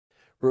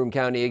Broome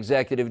County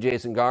Executive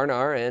Jason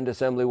Garnar and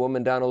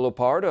Assemblywoman Donna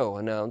Lopardo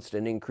announced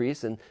an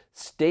increase in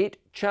state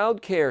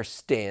child care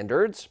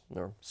standards,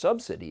 or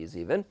subsidies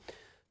even.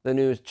 The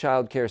new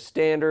child care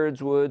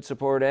standards would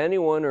support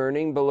anyone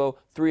earning below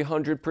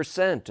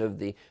 300% of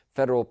the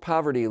federal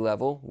poverty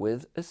level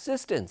with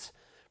assistance.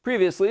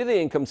 Previously, the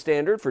income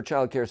standard for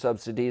child care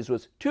subsidies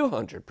was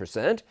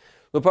 200%.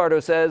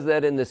 Lopardo says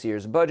that in this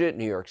year's budget,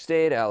 New York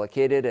State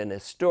allocated an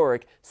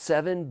historic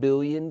 $7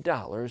 billion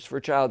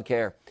for child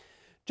care.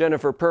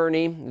 Jennifer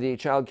Perney, the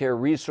Child Care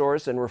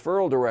Resource and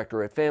Referral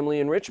Director at Family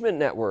Enrichment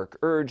Network,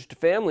 urged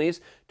families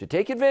to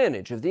take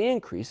advantage of the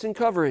increase in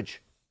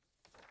coverage.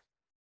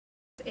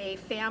 A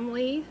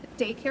family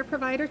daycare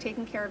provider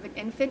taking care of an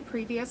infant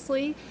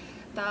previously,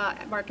 the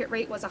market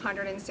rate was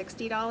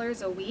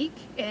 $160 a week,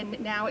 and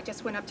now it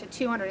just went up to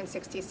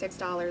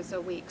 $266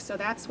 a week. So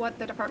that's what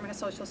the Department of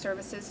Social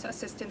Services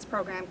Assistance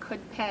Program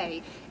could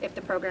pay if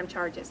the program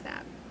charges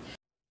that.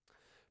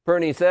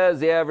 Perney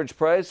says the average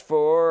price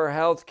for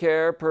health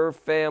care per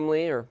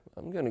family, or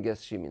I'm going to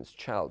guess she means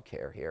child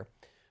care here,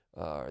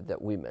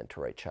 that we meant to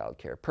write child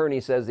care.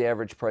 Perney says the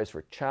average price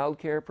for child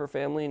care per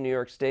family in New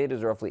York State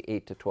is roughly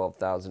 $8,000 to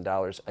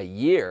 $12,000 a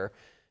year.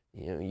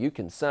 You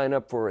can sign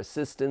up for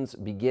assistance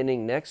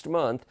beginning next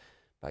month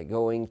by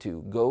going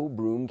to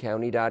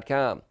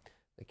gobroomecounty.com.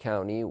 The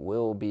county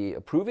will be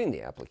approving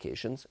the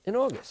applications in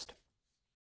August.